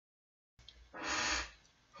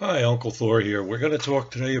Hi, Uncle Thor here. We're going to talk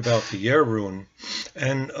today about the Jer Rune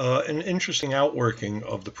and an interesting outworking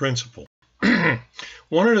of the principle.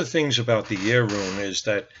 One of the things about the Jer Rune is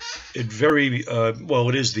that it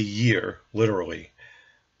is the year, literally,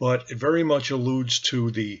 but it very much alludes to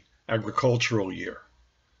the agricultural year,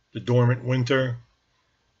 the dormant winter,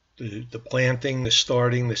 the planting, the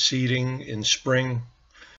starting, the seeding in spring,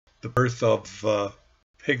 the birth of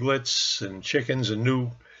piglets and chickens, and new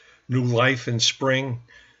life in spring,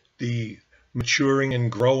 the maturing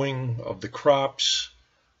and growing of the crops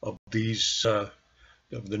of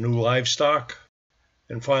the new livestock,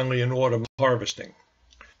 and finally in autumn, the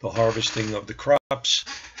harvesting of the crops,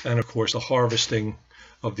 and of course the harvesting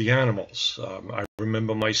of the animals. I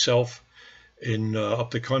remember myself in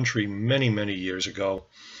up the country many years ago,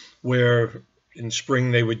 where in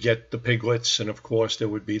spring they would get the piglets, and of course there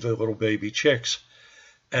would be the little baby chicks.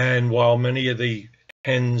 And while many of the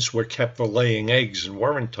hens were kept for laying eggs and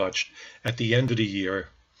weren't touched, at the end of the year,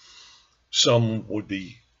 some would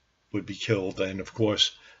be killed, and of course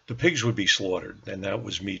the pigs would be slaughtered, and that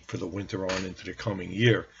was meat for the winter on into the coming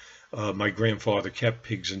year. My grandfather kept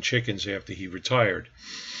pigs and chickens after he retired,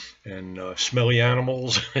 and smelly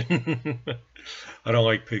animals. I don't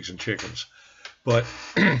like pigs and chickens, but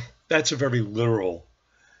that's a very literal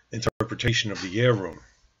interpretation of the Jer Rune.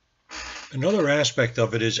 Another aspect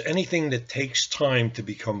of it is anything that takes time to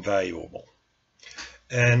become valuable.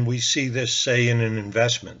 And we see this, say, in an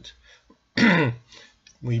investment.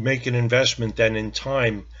 We make an investment, then in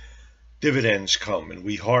time, dividends come and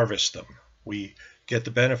we harvest them. We get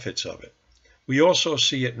the benefits of it. We also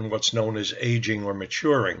see it in what's known as aging or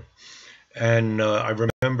maturing. And I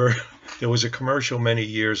remember there was a commercial many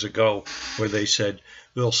years ago where they said,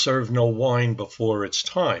 "We'll serve no wine before its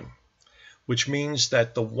time," which means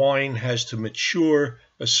that the wine has to mature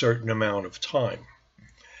a certain amount of time.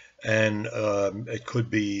 And it could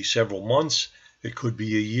be several months, it could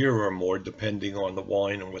be a year or more, depending on the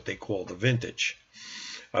wine and what they call the vintage.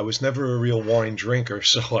 I was never a real wine drinker,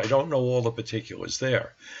 so I don't know all the particulars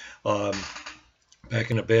there. Back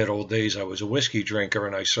in the bad old days, I was a whiskey drinker,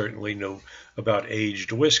 and I certainly knew about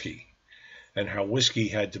aged whiskey and how whiskey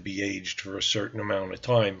had to be aged for a certain amount of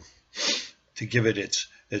time to give it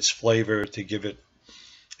its flavor, to give it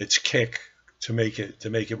its kick, to make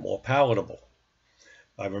it more palatable.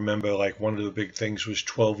 I remember, like, one of the big things was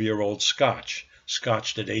 12-year-old Scotch.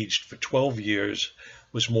 Scotch that aged for 12 years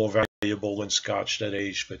was more valuable than Scotch that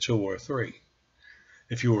aged for 2 or 3,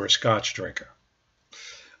 if you were a Scotch drinker.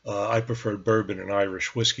 I preferred bourbon and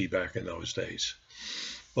Irish whiskey back in those days.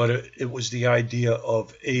 But it was the idea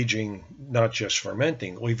of aging, not just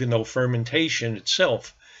fermenting, even though fermentation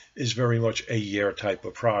itself is very much a year type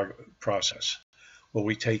of process, where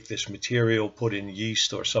we take this material, put in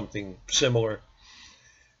yeast or something similar,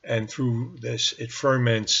 and through this it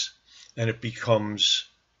ferments and it becomes,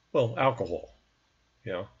 well, alcohol.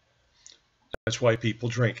 That's why people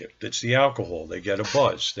drink it. It's the alcohol. They get a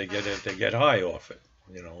buzz. They get high off it.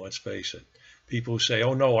 Let's face it. People say,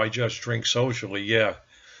 "Oh no, I just drink socially." Yeah,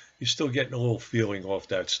 you're still getting a little feeling off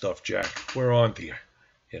that stuff, Jack. We're on to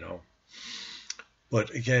you. But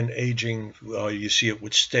again, aging, you see it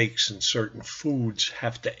with steaks, and certain foods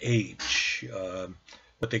have to age.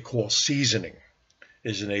 What they call seasoning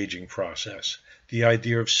is an aging process. The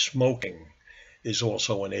idea of smoking is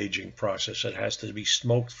also an aging process. It has to be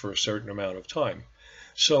smoked for a certain amount of time.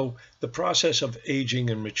 So the process of aging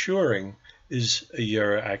and maturing is a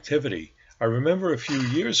year activity. I remember a few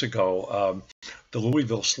years ago, the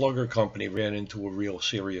Louisville Slugger Company ran into a real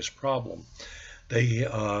serious problem. They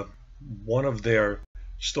one of their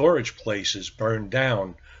storage places burned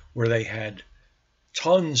down, where they had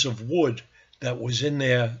tons of wood that was in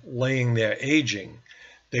there laying there aging.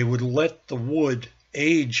 They would let the wood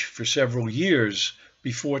age for several years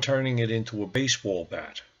before turning it into a baseball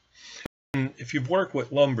bat. And if you've worked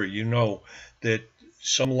with lumber, you know that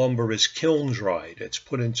some lumber is kiln dried. It's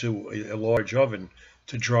put into a large oven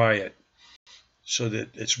to dry it so that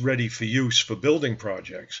it's ready for use for building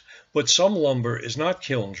projects. But some lumber is not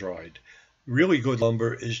kiln dried. Really good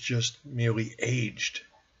lumber is just merely aged,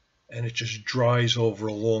 and it just dries over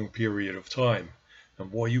a long period of time.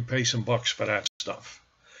 And boy, you pay some bucks for that stuff.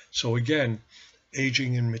 So again,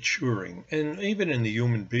 aging and maturing. And even in the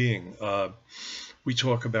human being, we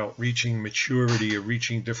talk about reaching maturity or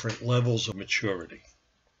reaching different levels of maturity.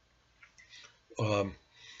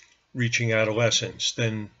 Reaching adolescence,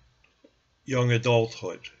 then young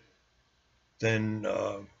adulthood, then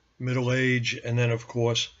middle age, and then, of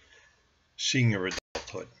course, senior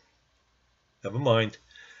adulthood. Never mind.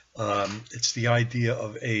 It's the idea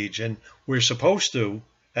of age. And we're supposed to,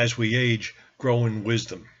 as we age, grow in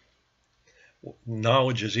wisdom.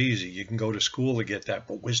 Knowledge is easy. You can go to school to get that,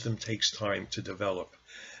 but wisdom takes time to develop.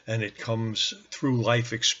 And it comes through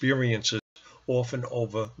life experiences, often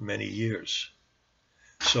over many years.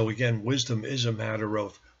 So again, wisdom is a matter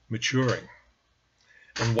of maturing.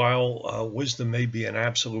 And while wisdom may be an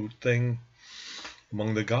absolute thing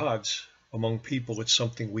among the gods, among people, it's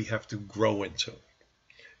something we have to grow into.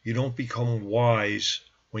 You don't become wise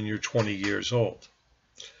when you're 20 years old.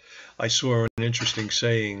 I saw an interesting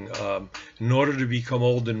saying, in order to become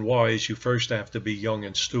old and wise, you first have to be young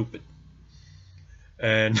and stupid.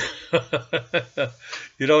 And,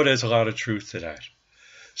 there's a lot of truth to that.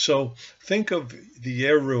 So think of the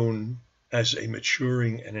Jer Rune as a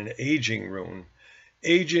maturing and an aging rune.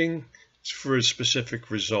 Aging for a specific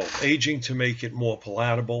result. Aging to make it more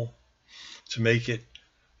palatable, to make it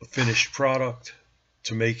a finished product,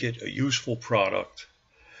 to make it a useful product.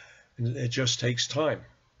 And it just takes time.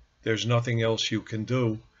 There's nothing else you can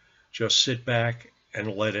do. Just sit back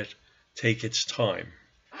and let it take its time.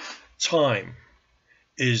 Time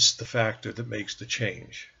is the factor that makes the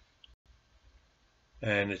change.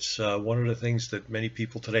 And it's one of the things that many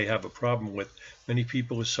people today have a problem with. Many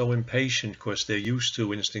people are so impatient because they're used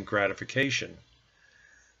to instant gratification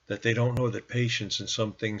that they don't know that patience and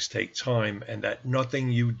some things take time, and that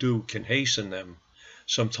nothing you do can hasten them.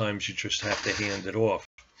 Sometimes you just have to hand it off.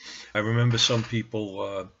 I remember some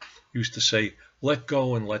people used to say, let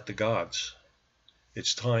go and let the gods.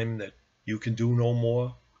 It's time that you can do no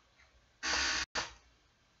more.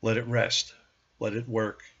 Let it rest. Let it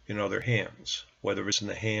work in other hands, whether it's in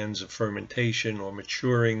the hands of fermentation or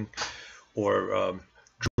maturing or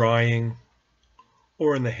drying,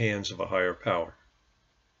 or in the hands of a higher power.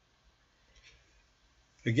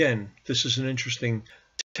 Again, this is an interesting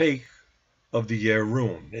take of the Jer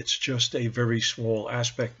Rune. It's just a very small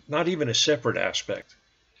aspect, not even a separate aspect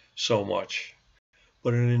so much,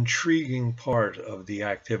 but an intriguing part of the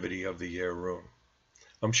activity of the Jer Rune.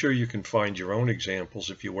 I'm sure you can find your own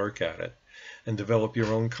examples if you work at it and develop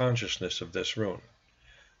your own consciousness of this rune.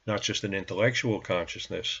 Not just an intellectual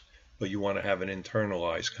consciousness, but you want to have an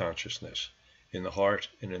internalized consciousness in the heart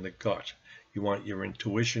and in the gut. You want your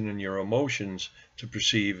intuition and your emotions to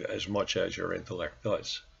perceive as much as your intellect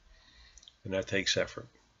does. And that takes effort,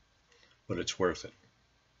 but it's worth it.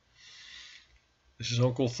 This is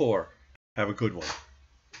Uncle Thor. Have a good one.